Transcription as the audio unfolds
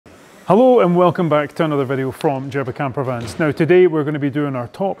Hello and welcome back to another video from Jerba Campervans. Now today we're going to be doing our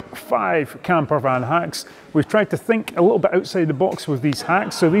top 5 camper van hacks. We've tried to think a little bit outside the box with these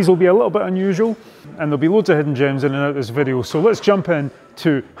hacks, so these will be a little bit unusual and there'll be loads of hidden gems in and out of this video. So let's jump in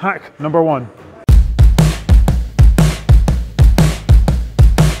to hack number 1.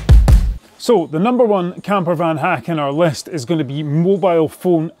 So the number 1 camper van hack in our list is going to be mobile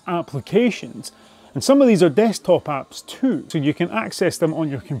phone applications. And some of these are desktop apps too, so you can access them on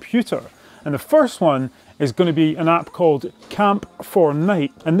your computer. And the first one is going to be an app called Camp for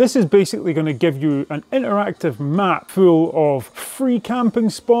Night. And this is basically going to give you an interactive map full of free camping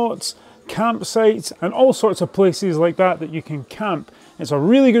spots, campsites, and all sorts of places like that you can camp. It's a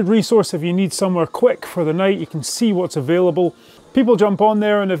really good resource if you need somewhere quick for the night. You can see what's available. People jump on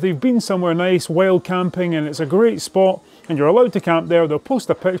there, and if they've been somewhere nice, wild camping, and it's a great spot, and you're allowed to camp there, they'll post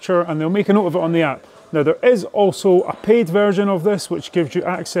a picture and they'll make a note of it on the app. Now there is also a paid version of this which gives you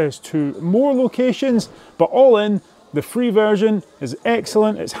access to more locations, but all in, the free version is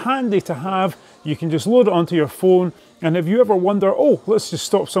excellent. It's handy to have. You can just load it onto your phone, and if you ever wonder, oh, let's just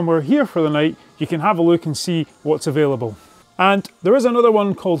stop somewhere here for the night, you can have a look and see what's available. And there is another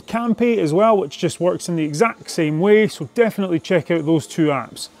one called Campy as well, which just works in the exact same way, so definitely check out those 2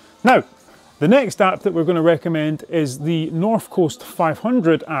 apps. Now, the next app that we're going to recommend is the North Coast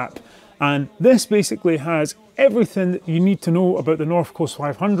 500 app. And this basically has everything that you need to know about the North Coast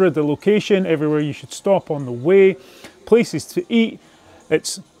 500, the location, everywhere you should stop on the way, places to eat.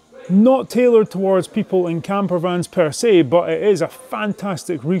 It's not tailored towards people in camper vans per se, but it is a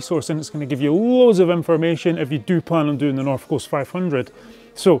fantastic resource and it's going to give you loads of information if you do plan on doing the North Coast 500.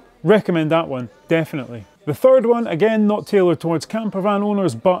 So recommend that one, definitely. The third one, again, not tailored towards camper van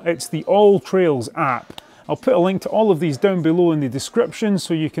owners, but it's the All Trails app. I'll put a link to all of these down below in the description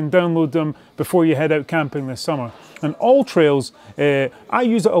so you can download them before you head out camping this summer. And All Trails, I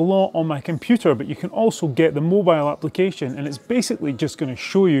use it a lot on my computer, but you can also get the mobile application, and it's basically just going to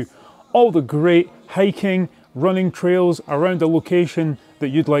show you all the great hiking, running trails around a location that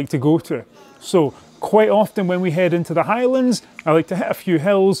you'd like to go to. So quite often when we head into the Highlands, I like to hit a few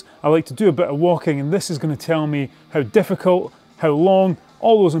hills, I like to do a bit of walking, and this is going to tell me how difficult, how long,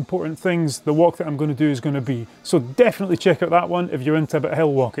 all those important things the walk that I'm going to do is going to be. So definitely check out that one if you're into a bit of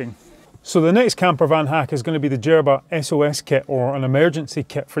hill walking. So the next camper van hack is going to be the Jerba SOS kit, or an emergency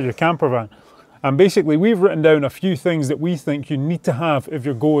kit for your camper van. And basically we've written down a few things that we think you need to have if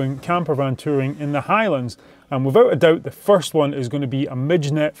you're going camper van touring in the Highlands. And without a doubt, the first one is going to be a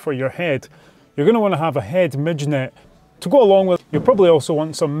midge net for your head. You're going to want to have a head midge net. To go along with, you'll probably also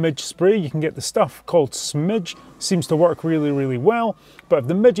want some midge spray. You can get the stuff called Smidge. Seems to work really, really well. But if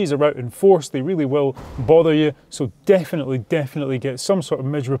the midges are out in force, they really will bother you. So definitely get some sort of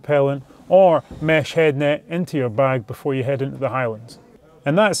midge repellent or mesh head net into your bag before you head into the Highlands.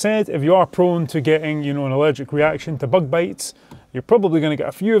 And that said, if you are prone to getting, an allergic reaction to bug bites, you're probably going to get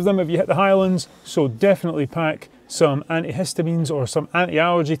a few of them if you hit the Highlands. So definitely pack some antihistamines or some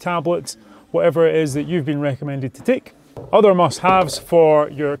anti-allergy tablets, whatever it is that you've been recommended to take. Other must-haves for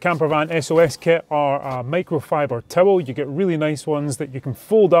your campervan SOS kit are a microfibre towel. You get really nice ones that you can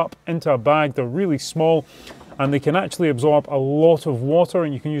fold up into a bag. They're really small and they can actually absorb a lot of water,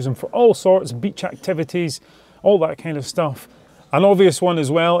 and you can use them for all sorts, beach activities, all that kind of stuff. An obvious one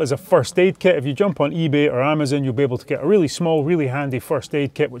as well is a first aid kit. If you jump on eBay or Amazon, you'll be able to get a really small, really handy first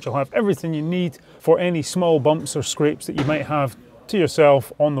aid kit, which will have everything you need for any small bumps or scrapes that you might have to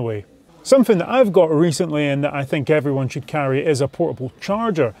yourself on the way. Something that I've got recently and that I think everyone should carry is a portable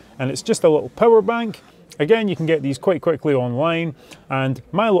charger, and it's just a little power bank. Again, you can get these quite quickly online, and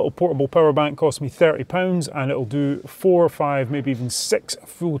my little portable power bank cost me £30 and it'll do 4 or 5, maybe even 6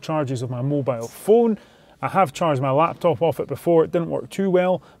 full charges of my mobile phone. I have charged my laptop off it before. It didn't work too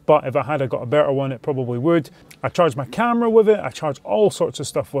well, but if I had got a better one, it probably would. I charge my camera with it, I charge all sorts of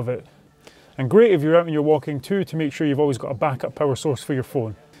stuff with it. And great if you're out and you're walking too, to make sure you've always got a backup power source for your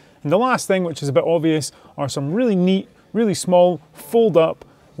phone. And the last thing, which is a bit obvious, are some really neat, really small, fold-up,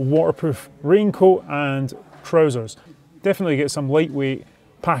 waterproof raincoat and trousers. Definitely get some lightweight,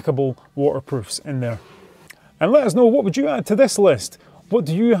 packable waterproofs in there. And let us know, what would you add to this list? What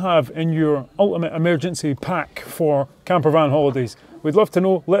do you have in your ultimate emergency pack for campervan holidays? We'd love to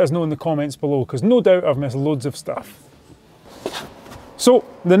know. Let us know in the comments below, because no doubt I've missed loads of stuff. So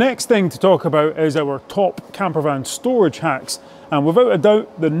the next thing to talk about is our top campervan storage hacks. And without a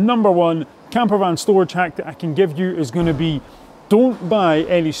doubt, the number 1 campervan storage hack that I can give you is going to be, don't buy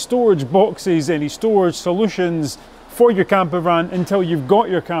any storage boxes, any storage solutions for your campervan until you've got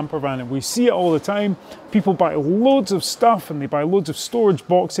your campervan. And we see it all the time. People buy loads of stuff and they buy loads of storage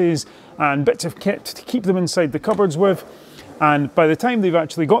boxes and bits of kit to keep them inside the cupboards with. And by the time they've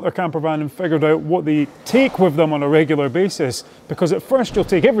actually got their camper van and figured out what they take with them on a regular basis, because at first you'll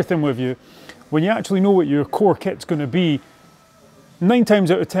take everything with you, when you actually know what your core kit's going to be, 9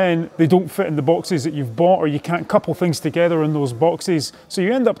 times out of 10 they don't fit in the boxes that you've bought, or you can't couple things together in those boxes, so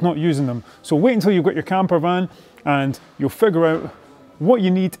you end up not using them. So wait until you've got your camper van and you'll figure out what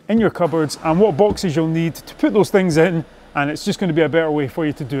you need in your cupboards and what boxes you'll need to put those things in, and it's just going to be a better way for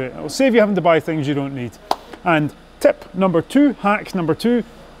you to do it. It'll save you having to buy things you don't need. And tip number 2, hack number 2,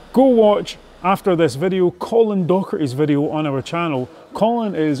 go watch after this video Colin Docherty's video on our channel.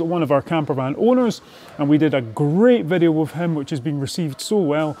 Colin is one of our camper van owners, and we did a great video with him which has been received so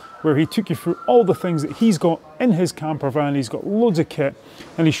well, where he took you through all the things that he's got in his camper van. He's got loads of kit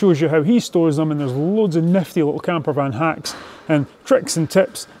and he shows you how he stores them, and there's loads of nifty little camper van hacks and tricks and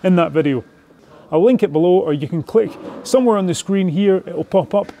tips in that video. I'll link it below, or you can click somewhere on the screen here, it'll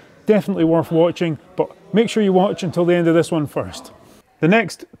pop up. Definitely worth watching, but make sure you watch until the end of this one first. The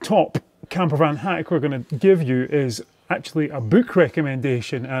next top campervan hack we're going to give you is actually a book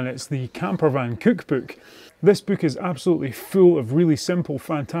recommendation, and it's the Campervan Cookbook. This book is absolutely full of really simple,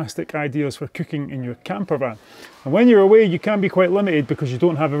 fantastic ideas for cooking in your campervan. And when you're away, you can be quite limited because you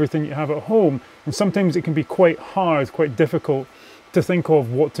don't have everything you have at home, and sometimes it can be quite hard, quite difficult to think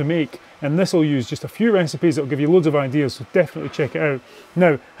of what to make. And this will use just a few recipes that will give you loads of ideas, so definitely check it out.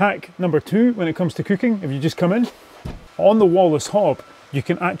 Now, hack number 2 when it comes to cooking, if you just come in, on the Wallace hob, you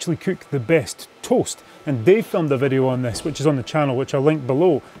can actually cook the best toast. And Dave filmed a video on this, which is on the channel, which I'll link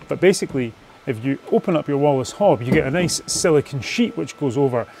below. But basically, if you open up your Wallace hob, you get a nice silicone sheet which goes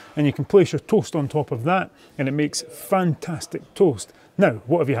over, and you can place your toast on top of that, and it makes fantastic toast. Now,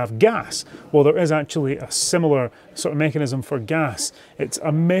 what if you have gas? Well, there is actually a similar sort of mechanism for gas. It's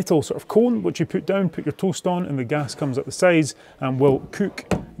a metal sort of cone which you put down, put your toast on, and the gas comes at the sides and will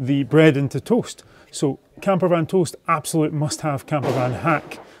cook the bread into toast. So campervan toast, absolute must-have campervan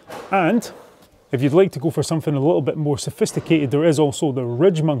hack. And if you'd like to go for something a little bit more sophisticated, there is also the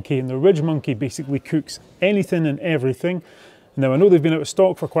Ridge Monkey, and the Ridge Monkey basically cooks anything and everything. Now, I know they've been out of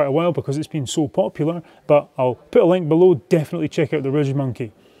stock for quite a while because it's been so popular, but I'll put a link below. Definitely check out the Ridge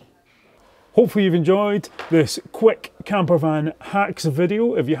Monkey. Hopefully you've enjoyed this quick campervan hacks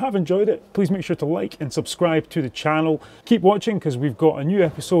video. If you have enjoyed it, please make sure to like and subscribe to the channel. Keep watching because we've got a new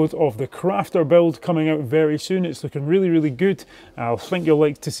episode of the Crafter build coming out very soon. It's looking really, really good. I think you'll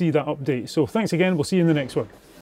like to see that update. So thanks again. We'll see you in the next one.